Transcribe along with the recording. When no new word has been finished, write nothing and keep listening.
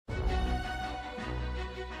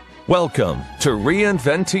Welcome to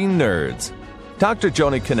Reinventing Nerds. Dr.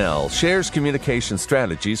 Joni Cannell shares communication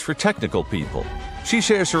strategies for technical people. She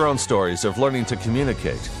shares her own stories of learning to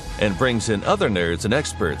communicate and brings in other nerds and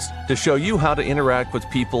experts to show you how to interact with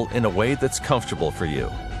people in a way that's comfortable for you.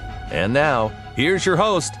 And now, here's your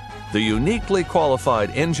host, the uniquely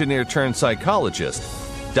qualified engineer turned psychologist,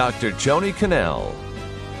 Dr. Joni Cannell.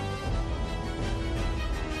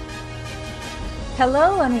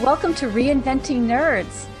 Hello and welcome to Reinventing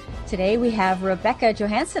Nerds. Today we have Rebecca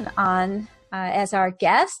Johansson on as our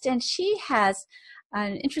guest, and she has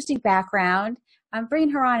an interesting background. I'm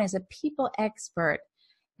bringing her on as a people expert,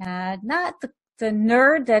 not the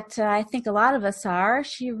nerd that I think a lot of us are.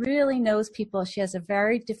 She really knows people. She has a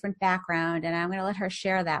very different background, and I'm going to let her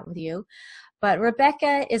share that with you. But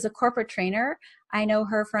Rebecca is a corporate trainer. I know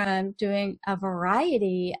her from doing a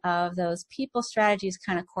variety of those people strategies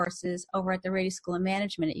kind of courses over at the Rady School of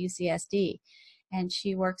Management at UCSD. And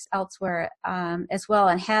she works elsewhere as well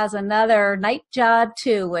and has another night job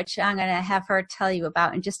too, which I'm going to have her tell you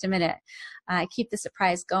about in just a minute. Keep the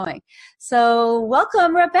surprise going. So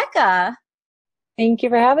welcome, Rebecca. Thank you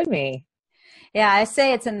for having me. Yeah, I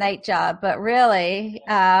say it's a night job, but really,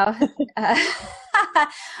 I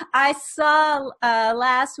saw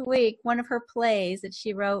last week one of her plays that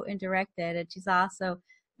she wrote and directed, and she's also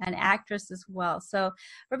an actress as well. So,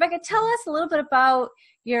 Rebecca, tell us a little bit about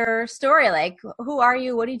your story. Like, who are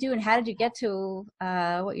you? What do you do? And how did you get to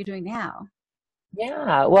what you're doing now?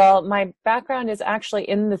 Yeah, well, my background is actually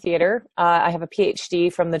in the theater. I have a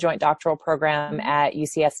PhD from the Joint Doctoral Program at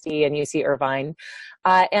UCSD and UC Irvine.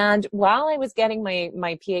 And while I was getting my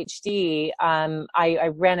PhD, I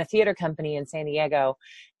ran a theater company in San Diego.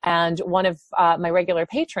 And one of my regular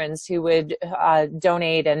patrons who would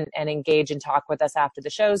donate and engage and talk with us after the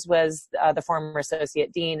shows was the former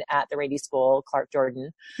associate dean at the Rady School, Clark Jordan.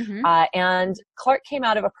 Mm-hmm. And Clark came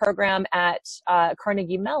out of a program at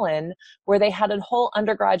Carnegie Mellon where they had a whole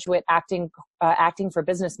undergraduate acting for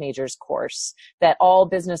business majors course that all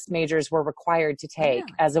business majors were required to take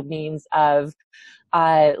as a means of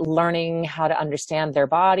learning how to understand their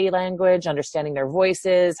body language, understanding their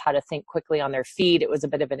voices, how to think quickly on their feet. It was a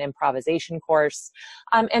bit of an improvisation course,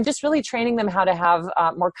 and just really training them how to have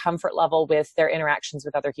more comfort level with their interactions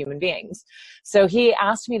with other human beings. So he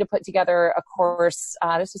asked me to put together a course,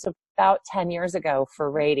 this was about 10 years ago for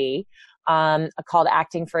Rady, called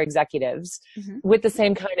Acting for Executives, with the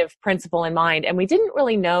same kind of principle in mind. And we didn't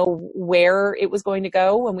really know where it was going to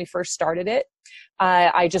go when we first started it.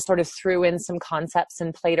 I just sort of threw in some concepts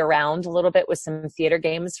and played around a little bit with some theater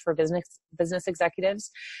games for business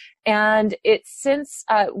executives. And it's since,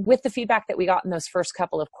 with the feedback that we got in those first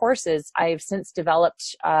couple of courses, I've since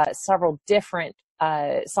developed several different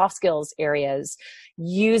soft skills areas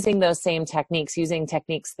using those same techniques, using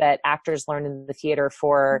techniques that actors learn in the theater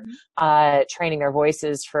for training their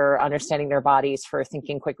voices, for understanding their bodies, for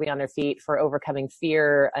thinking quickly on their feet, for overcoming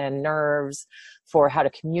fear and nerves, for how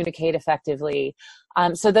to communicate effectively.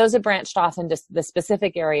 So those have branched off into the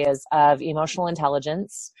specific areas of emotional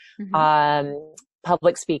intelligence,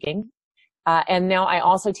 public speaking. And now I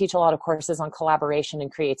also teach a lot of courses on collaboration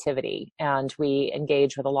and creativity, and we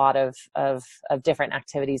engage with a lot of different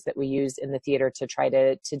activities that we use in the theater to try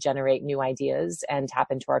to generate new ideas and tap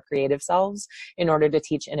into our creative selves in order to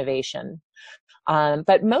teach innovation.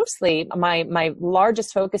 But mostly my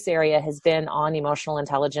largest focus area has been on emotional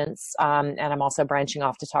intelligence. And I'm also branching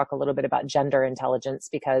off to talk a little bit about gender intelligence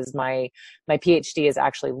because my PhD is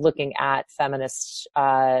actually looking at feminist,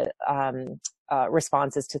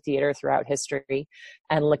 responses to theater throughout history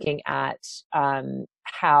and looking at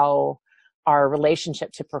how our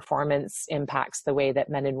relationship to performance impacts the way that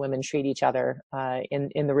men and women treat each other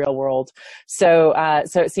in the real world. So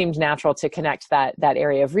it seemed natural to connect that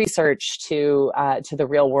area of research to the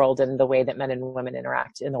real world and the way that men and women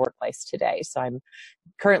interact in the workplace today. So I'm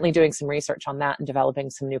currently doing some research on that and developing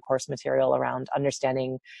some new course material around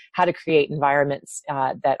understanding how to create environments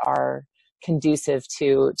that are conducive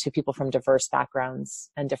to people from diverse backgrounds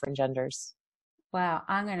and different genders. Wow,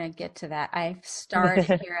 I'm going to get to that. I've started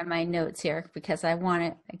here in my notes here because I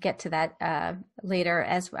want to get to that later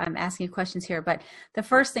as I'm asking you questions here. But the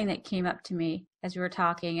first thing that came up to me as we were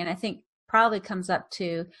talking, and I think probably comes up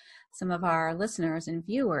to some of our listeners and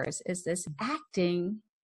viewers, is this acting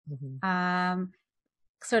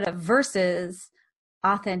sort of versus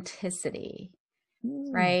authenticity,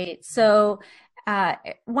 right? So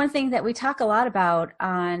one thing that we talk a lot about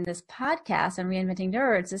on this podcast on Reinventing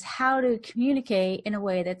Nerds is how to communicate in a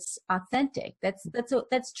way that's authentic,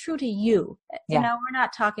 that's true to you. Yeah. You know, we're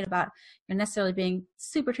not talking about necessarily being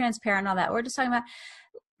super transparent and all that. We're just talking about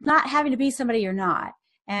not having to be somebody you're not.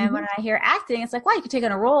 And when I hear acting, it's like, wow, you could take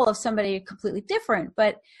on a role of somebody completely different.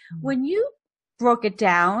 But when you broke it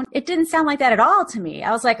down, it didn't sound like that at all to me.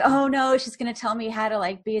 I was like, oh no, she's going to tell me how to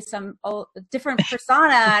like be some different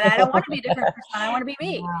persona. And I don't want to be a different persona. I want to be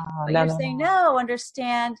me. But you're saying, no,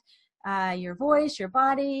 understand your voice, your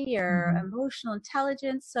body, your emotional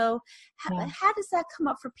intelligence. So how does that come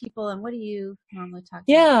up for people, and what do you normally talk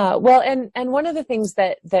about? Well, and one of the things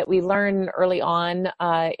that we learn early on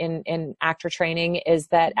in actor training is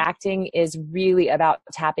that acting is really about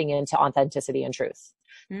tapping into authenticity and truth.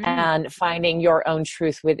 And finding your own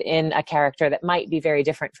truth within a character that might be very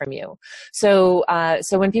different from you. So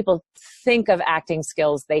when people think of acting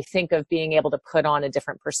skills, they think of being able to put on a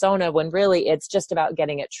different persona, when really it's just about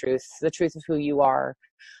getting at truth, the truth of who you are,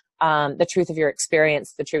 the truth of your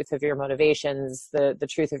experience, the truth of your motivations, the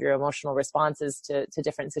truth of your emotional responses to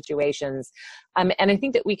different situations. And I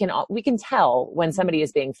think that we can tell when somebody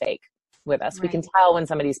is being fake with us. Right. We can tell when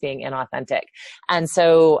somebody's being inauthentic. And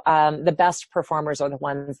so the best performers are the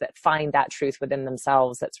ones that find that truth within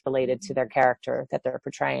themselves that's related to their character that they're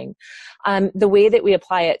portraying. The way that we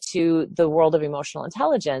apply it to the world of emotional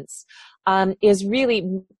intelligence is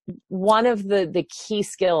really one of the key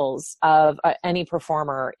skills of any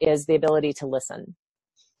performer is the ability to listen.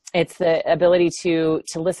 It's the ability to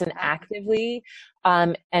listen actively,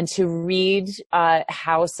 and to read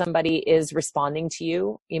how somebody is responding to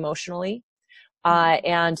you emotionally.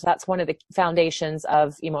 And that's one of the foundations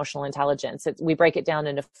of emotional intelligence. We break it down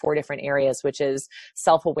into 4 different areas, which is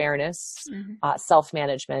self-awareness,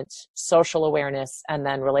 self-management, social awareness, and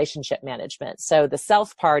then relationship management. So the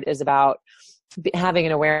self part is about having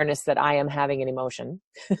an awareness that I am having an emotion.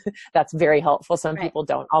 That's very helpful. Some people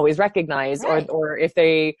don't always recognize, or if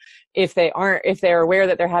they're aware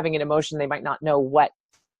that they're having an emotion, they might not know what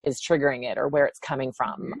is triggering it or where it's coming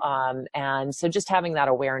from. And so just having that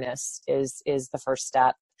awareness is the first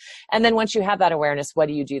step. And then once you have that awareness, what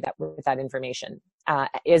do you do with that information?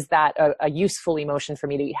 Is that a useful emotion for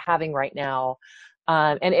me to be having right now?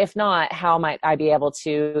 And if not, how might I be able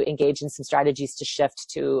to engage in some strategies to shift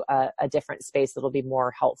to a different space that'll be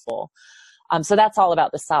more helpful? So that's all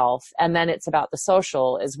about the self. And then it's about the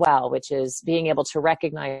social as well, which is being able to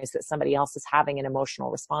recognize that somebody else is having an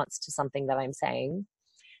emotional response to something that I'm saying.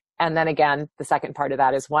 And then again, the second part of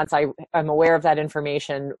that is once I'm aware of that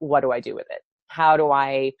information, what do I do with it? How do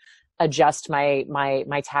I adjust my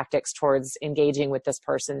tactics towards engaging with this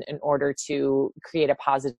person in order to create a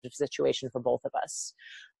positive situation for both of us?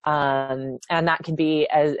 And that can be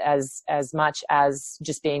as much as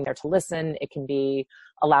just being there to listen. It can be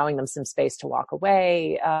allowing them some space to walk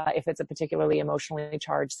away if it's a particularly emotionally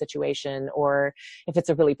charged situation, or if it's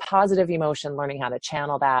a really positive emotion, learning how to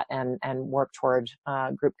channel that and work toward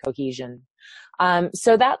group cohesion.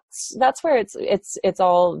 So that's where it's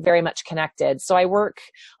all very much connected. So I work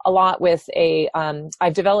a lot with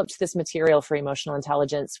I've developed this material for emotional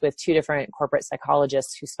intelligence with 2 different corporate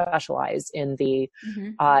psychologists who specialize in the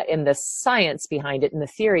science behind it and the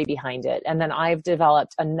theory behind it. And then I've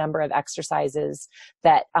developed a number of exercises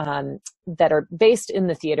that are based in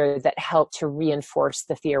the theater that help to reinforce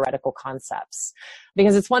the theoretical concepts.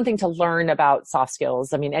 Because it's one thing to learn about soft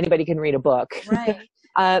skills. I mean, anybody can read a book. Right.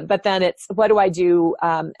 But then it's, what do I do?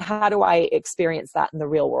 How do I experience that in the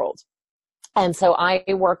real world? And so I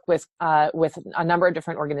work with a number of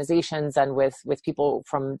different organizations and with people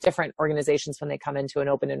from different organizations when they come into an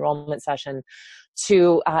open enrollment session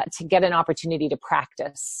to get an opportunity to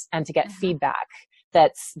practice and to get feedback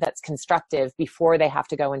that's constructive before they have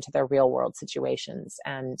to go into their real world situations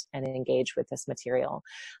and engage with this material.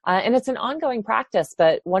 And it's an ongoing practice,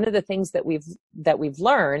 but one of the things that we've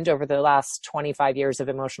learned over the last 25 years of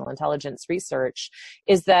emotional intelligence research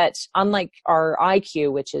is that unlike our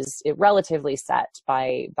IQ, which is relatively set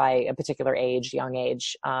by a particular age, young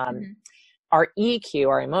age, our EQ,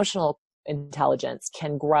 our emotional intelligence,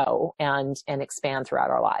 can grow and expand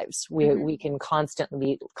throughout our lives. We can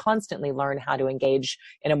constantly learn how to engage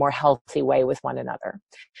in a more healthy way with one another.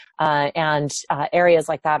 And areas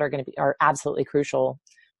like that are absolutely crucial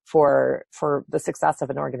for the success of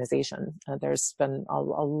an organization. There's been a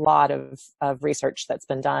lot of research that's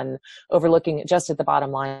been done overlooking just at the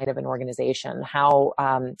bottom line of an organization, how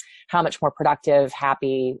much more productive,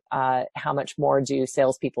 happy, how much more do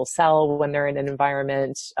salespeople sell when they're in an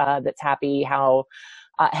environment that's happy, how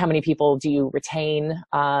many people do you retain?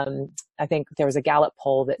 I think there was a Gallup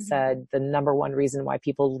poll that said the number one reason why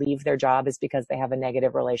people leave their job is because they have a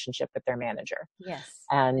negative relationship with their manager. Yes.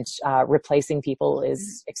 And replacing people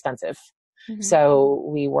is expensive. So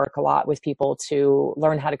we work a lot with people to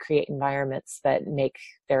learn how to create environments that make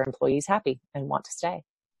their employees happy and want to stay.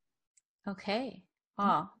 Okay.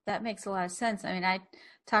 Oh, that makes a lot of sense. I mean, I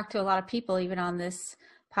talk to a lot of people, even on this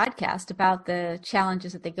podcast, about the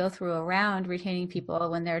challenges that they go through around retaining people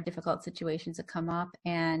when there are difficult situations that come up,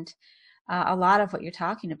 and a lot of what you're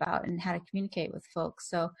talking about and how to communicate with folks.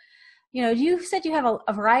 So, you said you have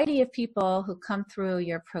a variety of people who come through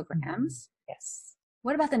your programs. Yes.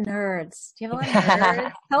 What about the nerds? Do you have a lot of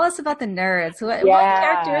nerds? Tell us about the nerds. What Yeah.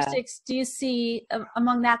 characteristics do you see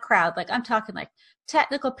among that crowd? Like, I'm talking like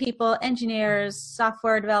technical people, engineers,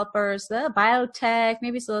 software developers, the biotech,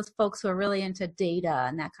 maybe some of those folks who are really into data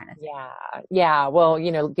and that kind of thing. Yeah. Well,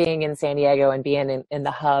 being in San Diego and being in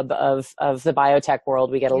the hub of the biotech world,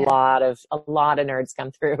 we get a lot of nerds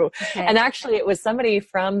come through. Okay. And actually it was somebody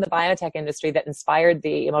from the biotech industry that inspired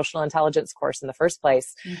the emotional intelligence course in the first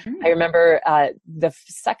place. Mm-hmm. I remember the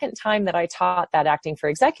second time that I taught that acting for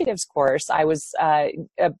executives course, I was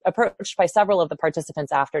approached by several of the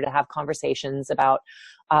participants after to have conversations about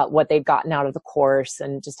what they'd gotten out of the course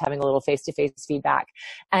and just having a little face-to-face feedback.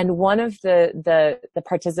 And one of the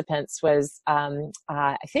participants was,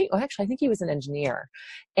 I think he was an engineer.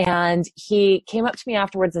 And he came up to me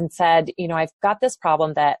afterwards and said, I've got this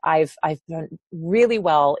problem that I've done really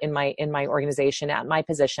well in my organization at my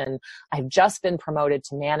position. I've just been promoted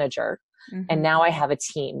to manager. Mm-hmm. And now I have a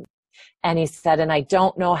team. And he said, and I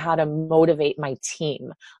don't know how to motivate my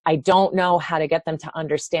team. I don't know how to get them to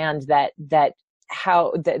understand that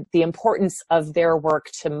how the importance of their work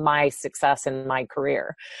to my success in my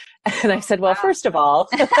career. And I said, well, first of all,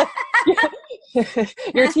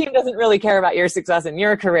 your team doesn't really care about your success in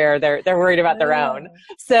your career. They're worried about their own.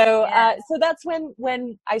 So, so that's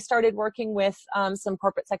when I started working with some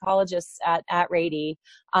corporate psychologists at Rady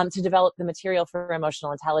to develop the material for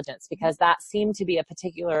emotional intelligence, because that seemed to be a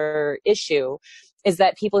particular issue, is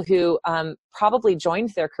that people who probably joined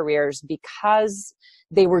their careers because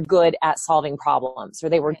they were good at solving problems, or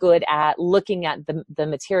they were good at looking at the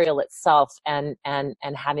material itself and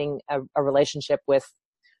having a relationship with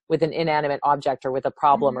an inanimate object, or with a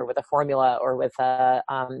problem, or with a formula, or with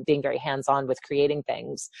being very hands-on with creating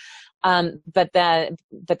things. But then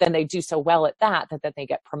they do so well at that they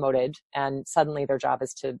get promoted, and suddenly their job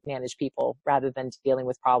is to manage people rather than dealing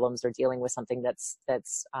with problems or dealing with something that's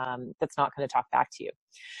not going to talk back to you.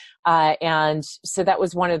 And so that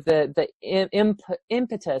was one of the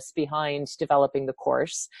impetus behind developing the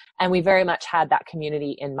course. And we very much had that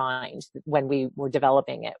community in mind when we were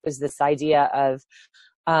developing it. It was this idea of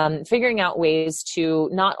figuring out ways to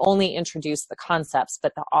not only introduce the concepts,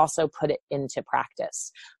 but to also put it into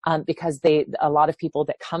practice. Because a lot of people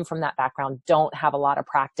that come from that background don't have a lot of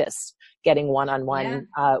practice getting one-on-one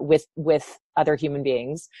with other human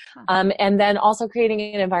beings. And then also creating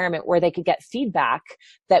an environment where they could get feedback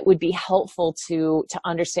that would be helpful to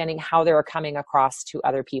understanding how they were coming across to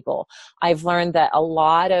other people. I've learned that a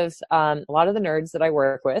lot of the nerds that I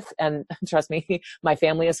work with, and trust me, my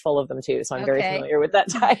family is full of them too, so I'm very familiar with that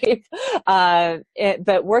type.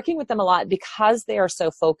 But working with them a lot, because they are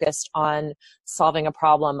so focused on solving a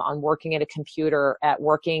problem, on working at a computer, at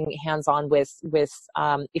working hands-on with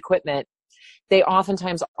equipment, they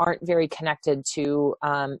oftentimes aren't very connected to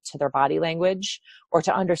their body language or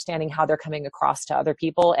to understanding how they're coming across to other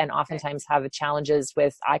people, and oftentimes have challenges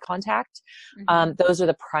with eye contact. Those are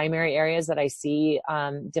the primary areas that I see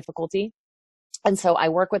difficulty. And so I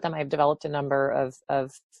work with them. I've developed a number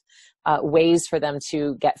of ways for them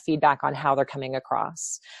to get feedback on how they're coming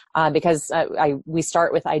across. Because we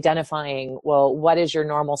start with identifying, well, what is your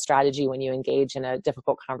normal strategy when you engage in a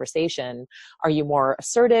difficult conversation? Are you more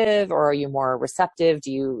assertive, or are you more receptive?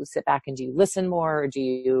 Do you sit back and do you listen more? Or do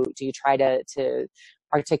you try to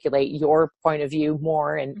articulate your point of view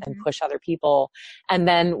more and push other people? And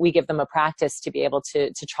then we give them a practice to be able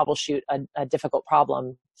to troubleshoot a difficult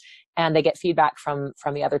problem. And they get feedback from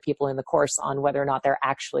the other people in the course on whether or not they're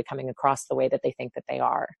actually coming across the way that they think that they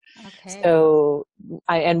are. So,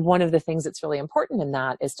 and one of the things that's really important in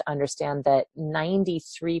that is to understand that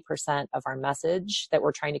 93% of our message that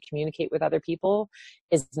we're trying to communicate with other people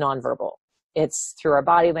is nonverbal. It's through our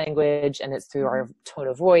body language, and it's through our tone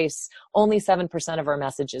of voice. Only 7% of our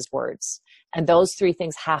message is words. And those three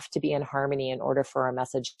things have to be in harmony in order for our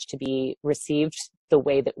message to be received the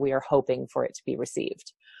way that we are hoping for it to be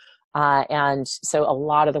received. And so a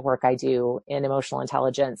lot of the work I do in emotional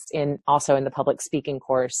intelligence, also in the public speaking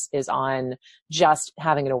course, is on just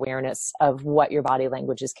having an awareness of what your body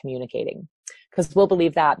language is communicating. Because we'll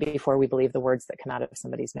believe that before we believe the words that come out of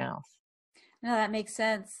somebody's mouth. No, that makes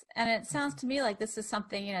sense. And it sounds to me like this is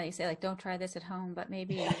something, you say like, don't try this at home, but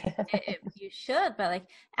maybe you should, but like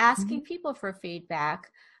asking people for feedback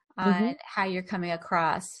on how you're coming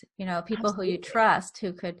across, people who you trust,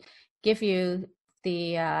 who could give you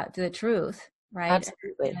the truth, right?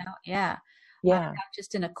 Absolutely. You know, yeah. Yeah. Not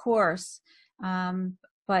just in a course,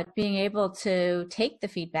 but being able to take the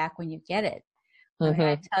feedback when you get it. I mean,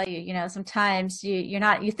 I tell you, you know, sometimes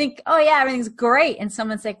you think, oh yeah, everything's great. And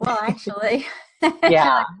someone's like, well, actually.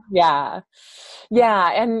 Yeah. Yeah.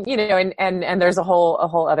 Yeah. And, you know, and there's a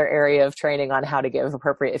whole other area of training on how to give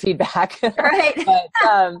appropriate feedback. Right.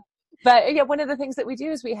 But yeah, one of the things that we do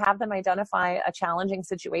is we have them identify a challenging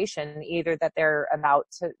situation, either that they're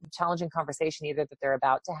challenging conversation, either that they're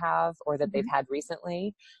about to have or that they've had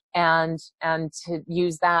recently, and to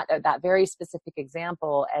use that very specific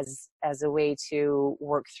example as a way to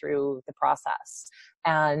work through the process.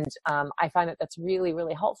 And I find that that's really,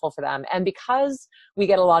 really helpful for them. And because we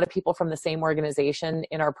get a lot of people from the same organization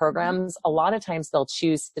in our programs, a lot of times they'll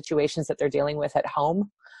choose situations that they're dealing with at home.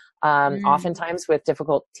 Oftentimes with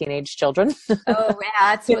difficult teenage children. Oh,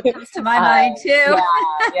 yeah, that's what comes to my mind too.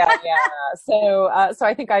 Yeah. So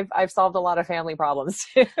I think I've solved a lot of family problems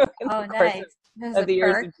too. Oh, nice. Of the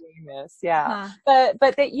years of doing this, yeah.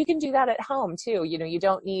 But that you can do that at home too. You know, you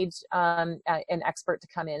don't need an expert to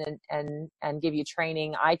come in and give you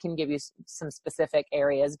training. I can give you some specific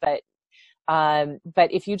areas, but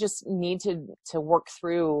if you just need to work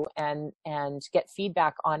through and get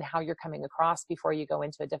feedback on how you're coming across before you go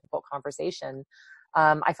into a difficult conversation,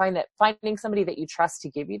 I find that finding somebody that you trust to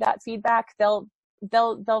give you that feedback, they'll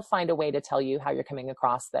find a way to tell you how you're coming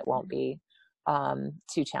across that won't be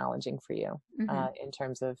too challenging for you in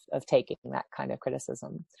terms of taking that kind of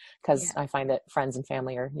criticism. Because I find that friends and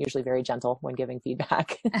family are usually very gentle when giving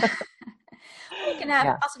feedback. You can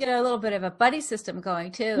also get a little bit of a buddy system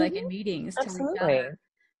going too, like in meetings. Absolutely.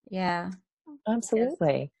 Yeah.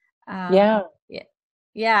 Absolutely. Yeah.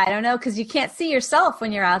 I don't know, because you can't see yourself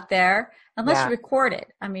when you're out there unless you record it.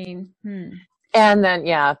 I mean, And then,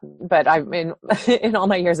 but I mean, in all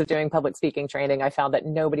my years of doing public speaking training, I found that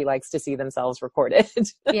nobody likes to see themselves recorded.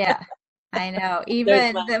 Yeah, I know.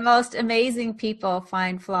 Even the most amazing people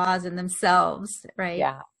find flaws in themselves, right?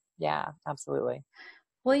 Yeah, absolutely.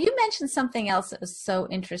 Well, you mentioned something else that was so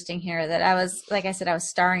interesting here that I was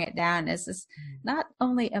starring it down. Is this not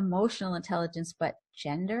only emotional intelligence, but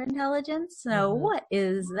gender intelligence? So what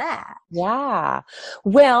is that? Yeah.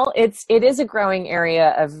 Well, it is a growing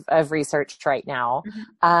area of research right now.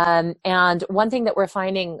 And one thing that we're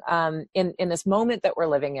finding in this moment that we're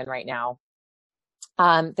living in right now,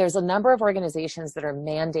 there's a number of organizations that are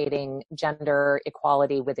mandating gender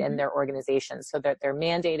equality within their organizations, so that they're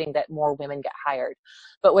mandating that more women get hired.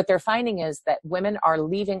 But what they're finding is that women are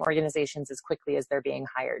leaving organizations as quickly as they're being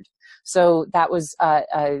hired. So that was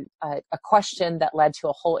a question that led to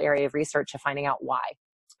a whole area of research of finding out why.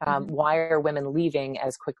 Why are women leaving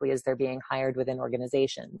as quickly as they're being hired within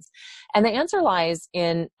organizations? And the answer lies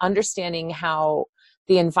in understanding how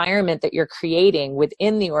the environment that you're creating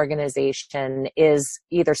within the organization is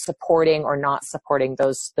either supporting or not supporting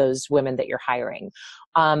those women that you're hiring.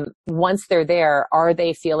 Once they're there, are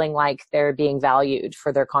they feeling like they're being valued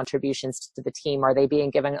for their contributions to the team? Are they being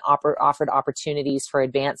given offered opportunities for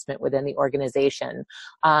advancement within the organization?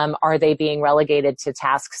 Are they being relegated to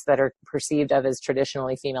tasks that are perceived of as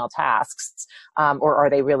traditionally female tasks? Or are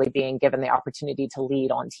they really being given the opportunity to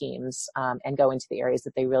lead on teams and go into the areas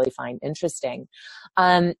that they really find interesting?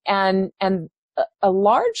 And a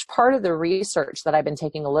large part of the research that I've been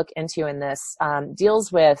taking a look into in this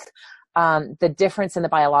deals with the difference in the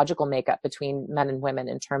biological makeup between men and women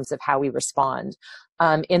in terms of how we respond.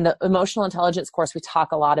 In the emotional intelligence course, we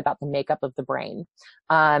talk a lot about the makeup of the brain.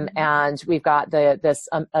 And we've got this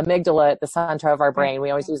amygdala at the center of our brain. We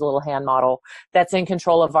always use a little hand model that's in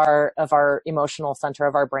control of our emotional center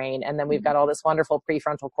of our brain. And then we've got all this wonderful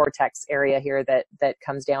prefrontal cortex area here that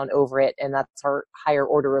comes down over it. And that's our higher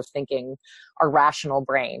order of thinking, our rational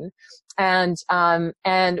brain. And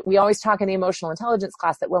we always talk in the emotional intelligence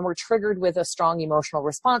class that when we're triggered with a strong emotional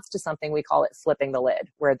response to something, we call it flipping the lid,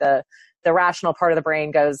 where the rational part of the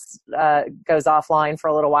brain goes offline for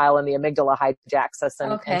a little while and the amygdala hijacks us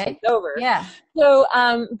and takes over. Yeah. So,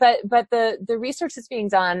 but the research that's being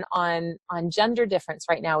done on gender difference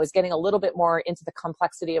right now is getting a little bit more into the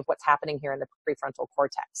complexity of what's happening here in the prefrontal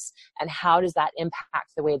cortex, and how does that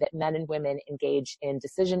impact the way that men and women engage in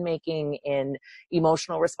decision making, in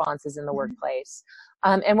emotional responses in the workplace.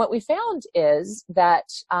 And what we found is that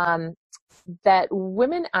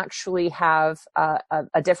women actually have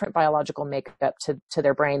a different biological makeup to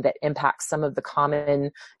their brain that impacts some of the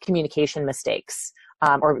common communication mistakes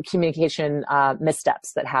or communication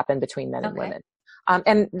missteps that happen between men and women.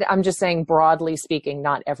 And I'm just saying, broadly speaking,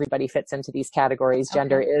 not everybody fits into these categories. Okay.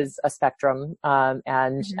 Gender is a spectrum,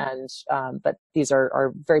 but these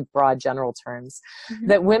are very broad general terms.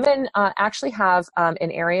 That women actually have an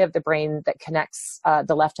area of the brain that connects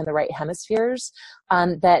the left and the right hemispheres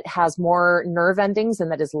that has more nerve endings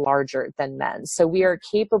and that is larger than men. So we are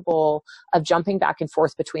capable of jumping back and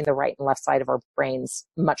forth between the right and left side of our brains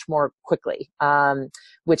much more quickly,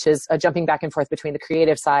 which is jumping back and forth between the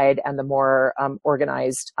creative side and the more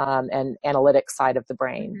organized and analytic side of the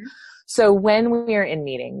brain. So when we are in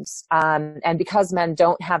meetings, and because men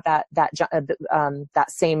don't have that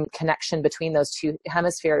same connection between those two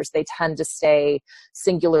hemispheres, they tend to stay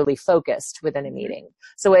singularly focused within a meeting.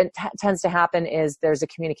 So what tends to happen is there's a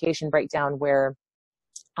communication breakdown where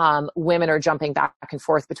women are jumping back and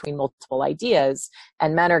forth between multiple ideas,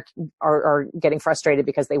 and men are getting frustrated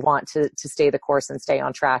because they want to stay the course and stay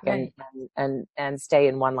on track and stay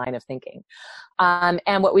in one line of thinking.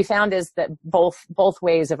 And what we found is that both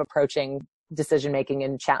ways of approaching decision making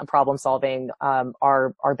and problem solving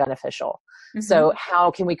are beneficial. So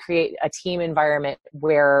how can we create a team environment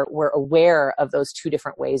where we're aware of those two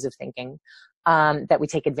different ways of thinking? That we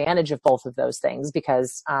take advantage of both of those things,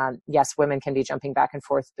 because yes, women can be jumping back and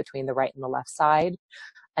forth between the right and the left side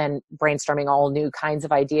and brainstorming all new kinds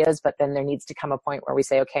of ideas, but then there needs to come a point where we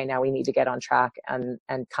say, okay, now we need to get on track and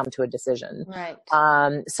come to a decision. Right.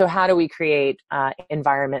 So how do we create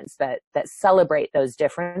environments that celebrate those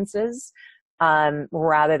differences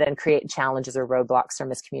rather than create challenges or roadblocks or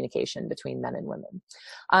miscommunication between men and women?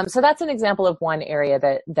 So that's an example of one area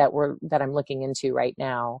that I'm looking into right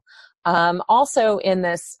now. Also in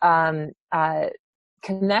this,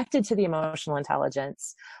 connected to the emotional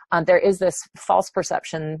intelligence, there is this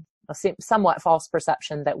somewhat false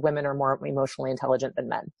perception that women are more emotionally intelligent than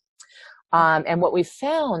men. And what we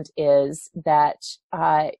found is that,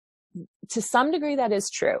 to some degree that is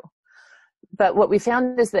true. But what we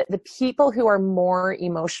found is that the people who are more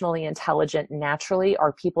emotionally intelligent naturally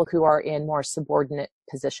are people who are in more subordinate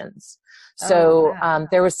positions. So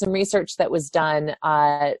there was some research that was done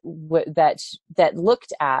that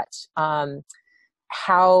looked at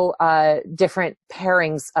how different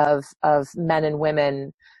pairings of men and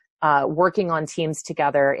women working on teams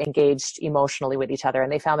together engaged emotionally with each other.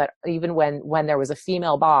 And they found that even when there was a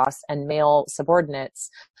female boss and male subordinates,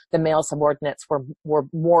 the male subordinates were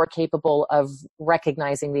more capable of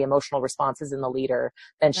recognizing the emotional responses in the leader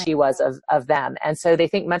than she was of them. And so they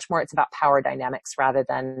think much more it's about power dynamics rather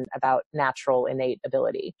than about natural innate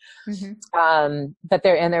ability. But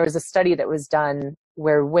there was a study that was done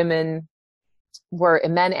where men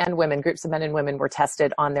and women, groups of men and women were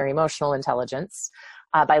tested on their emotional intelligence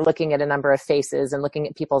by looking at a number of faces and looking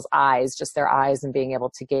at people's eyes, just their eyes, and being able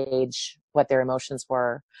to gauge what their emotions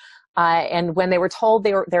were. And when they were told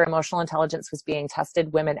their emotional intelligence was being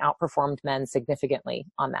tested, women outperformed men significantly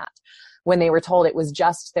on that. When they were told it was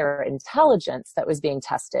just their intelligence that was being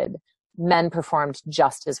tested, men performed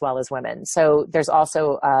just as well as women. So there's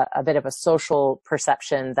also a bit of a social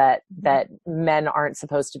perception that men aren't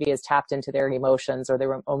supposed to be as tapped into their emotions or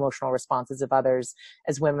their emotional responses of others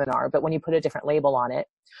as women are. But when you put a different label on it,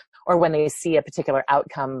 or when they see a particular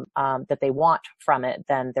outcome that they want from it,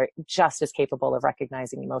 then they're just as capable of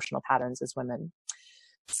recognizing emotional patterns as women.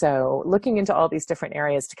 So looking into all these different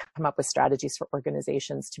areas to come up with strategies for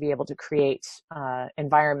organizations to be able to create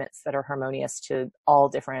environments that are harmonious to all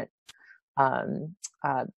different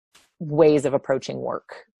ways of approaching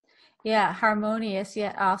work. Yeah, harmonious,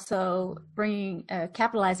 yet also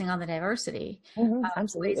capitalizing on the diversity.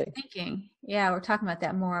 Absolutely. Ways of thinking. Yeah, we're talking about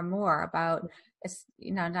that more and more about, it's,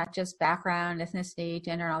 not just background, ethnicity,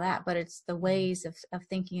 gender, and all that, but it's the ways of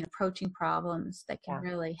thinking and approaching problems that can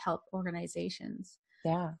really help organizations.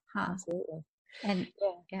 Yeah, absolutely. And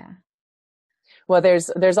yeah. Well,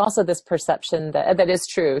 there's also this perception that is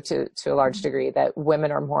true to a large degree, that women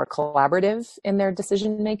are more collaborative in their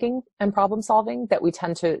decision making and problem solving, that we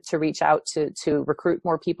tend to reach out to recruit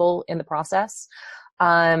more people in the process.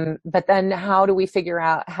 But then how do we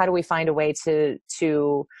find a way to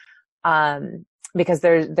because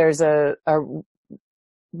there's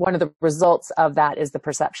one of the results of that is the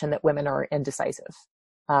perception that women are indecisive.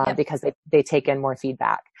 Because they take in more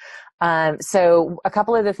feedback. So a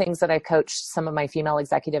couple of the things that I coach some of my female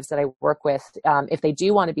executives that I work with, if they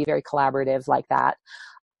do want to be very collaborative like that,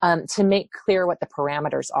 to make clear what the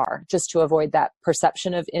parameters are, just to avoid that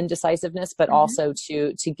perception of indecisiveness, but also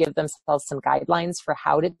to give themselves some guidelines for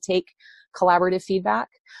how to take collaborative feedback.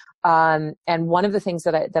 And one of the things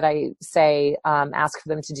that I say, ask for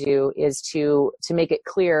them to do is to make it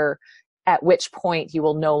clear at which point you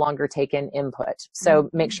will no longer take in input. So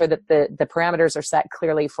make sure that the parameters are set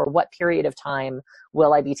clearly for what period of time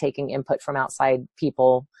will I be taking input from outside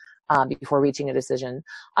people before reaching a decision.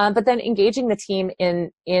 But then engaging the team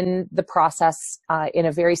in the process in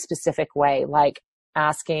a very specific way, like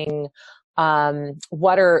asking,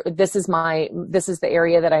 this is the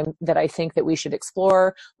area that I think that we should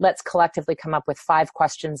explore. Let's collectively come up with 5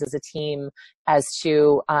 questions as a team as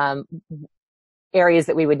to areas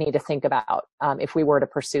that we would need to think about if we were to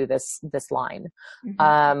pursue this line,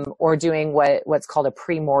 or doing what's called a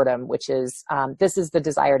pre-mortem, which is this is the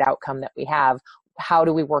desired outcome that we have. How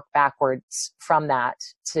do we work backwards from that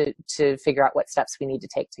to figure out what steps we need to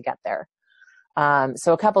take to get there?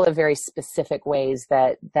 So a couple of very specific ways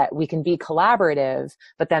that we can be collaborative,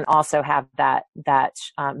 but then also have that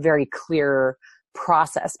very clear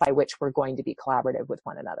process by which we're going to be collaborative with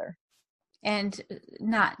one another. And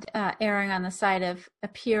not erring on the side of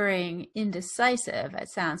appearing indecisive. It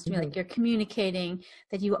sounds to me like you're communicating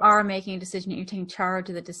that you are making a decision, that you're taking charge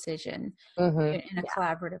of the decision in a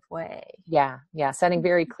collaborative way. Yeah. Setting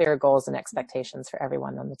very clear goals and expectations for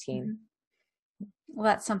everyone on the team. Well,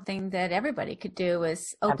 that's something that everybody could do,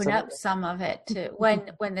 is open up some of it to when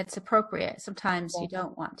it's appropriate. Sometimes you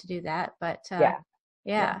don't want to do that, but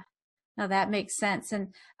no, that makes sense.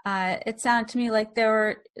 And it sounded to me like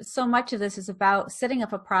so much of this is about setting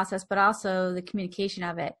up a process, but also the communication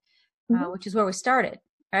of it, which is where we started,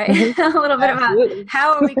 right? A little bit about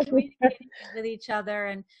how are we communicating with each other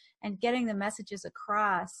and getting the messages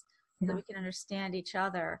across so that we can understand each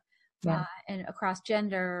other and across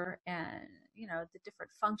gender and, the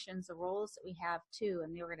different functions, the roles that we have too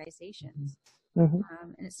in the organizations. And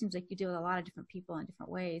it seems like you deal with a lot of different people in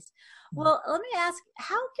different ways. Well, let me ask,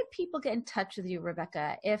 how can people get in touch with you,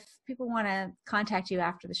 Rebecca, if people want to contact you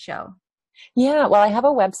after the show? Yeah, well, I have a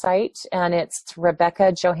website, and it's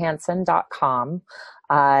RebeccaJohansen.com,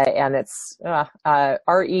 and it's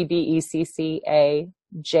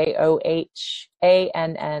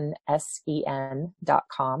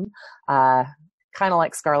RebeccaJohansen.com. Kind of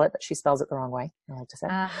like Scarlett, but she spells it the wrong way, I like to say.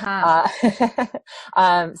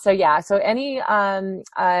 So any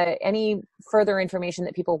further information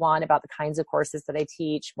that people want about the kinds of courses that I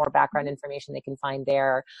teach, more background information they can find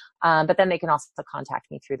there. But then they can also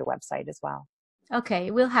contact me through the website as well.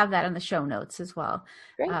 Okay, we'll have that on the show notes as well.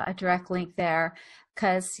 A direct link there,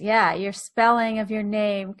 because your spelling of your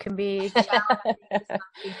name can be challenging to some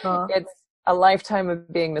people. It's a lifetime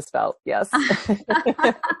of being misspelled. Yes.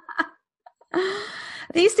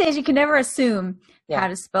 These days you can never assume how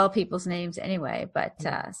to spell people's names anyway, but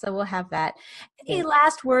so we'll have that. Any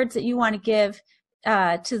last words that you want to give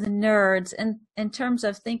to the nerds in terms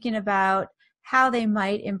of thinking about how they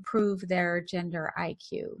might improve their gender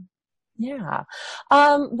IQ? Yeah.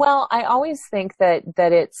 Well, I always think that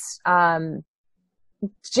it's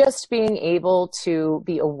just being able to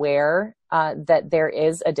be aware that there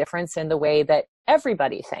is a difference in the way that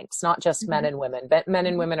everybody thinks, not just men and women, but men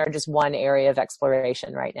and women are just one area of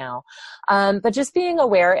exploration right now. But just being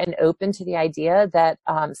aware and open to the idea that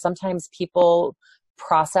sometimes people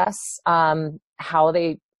process how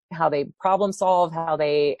they problem solve, how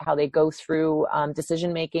they go through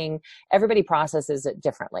decision making. Everybody processes it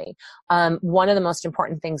differently. One of the most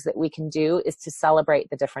important things that we can do is to celebrate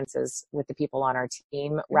the differences with the people on our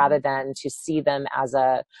team, rather than to see them as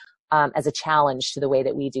a challenge to the way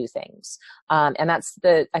that we do things. And I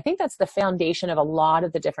think that's the foundation of a lot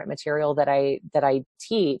of the different material that I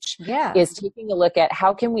teach, is taking a look at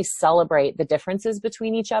how can we celebrate the differences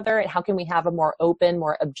between each other, and how can we have a more open,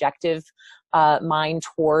 more objective mind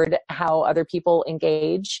toward how other people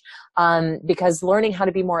engage. Because learning how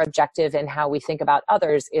to be more objective in how we think about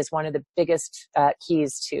others is one of the biggest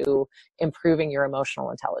keys to improving your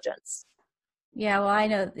emotional intelligence. Yeah, well, I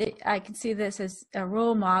know I can see this as a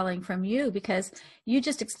role modeling from you, because you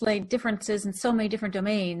just explained differences in so many different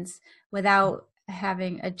domains without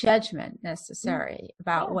having a judgment necessary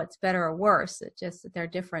about what's better or worse. It's just that they're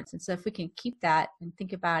different. And so if we can keep that and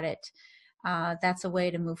think about it, that's a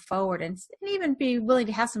way to move forward and even be willing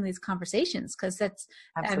to have some of these conversations, because that's,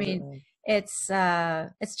 absolutely. I mean, it's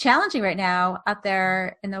challenging right now out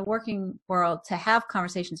there in the working world to have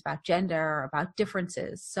conversations about gender, about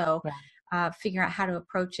differences. So figuring out how to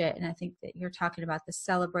approach it. And I think that you're talking about the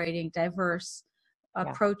celebrating diverse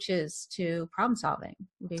approaches to problem solving.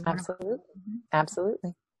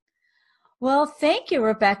 Absolutely. Well, thank you,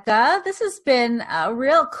 Rebecca. This has been a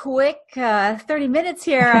real quick 30 minutes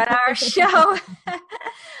here on our show.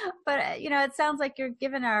 But, it sounds like you're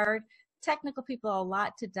giving our technical people a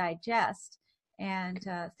lot to digest, and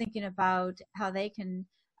thinking about how they can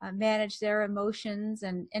manage their emotions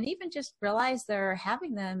and even just realize they're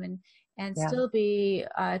having them, and still be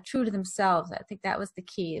true to themselves. I think that was the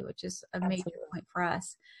key, which is a major point for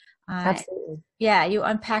us. Absolutely. Yeah, you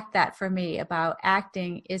unpacked that for me about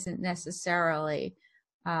acting isn't necessarily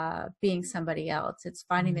being somebody else. It's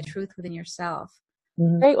finding the truth within yourself.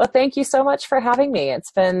 Great. Well, thank you so much for having me.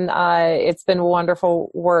 It's been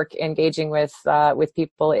wonderful work engaging with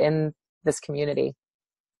people in this community.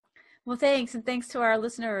 Well, thanks. And thanks to our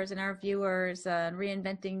listeners and our viewers on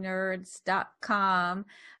reinventingnerds.com.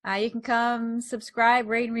 You can come subscribe,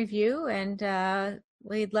 rate, and review. And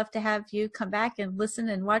we'd love to have you come back and listen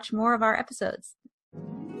and watch more of our episodes.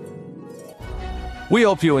 We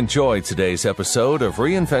hope you enjoyed today's episode of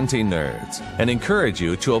Reinventing Nerds and encourage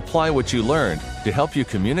you to apply what you learned to help you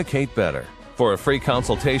communicate better. For a free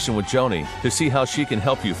consultation with Joni to see how she can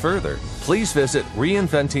help you further, please visit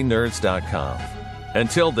reinventingnerds.com.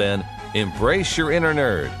 Until then, embrace your inner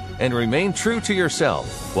nerd and remain true to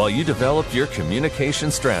yourself while you develop your communication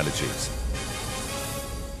strategies.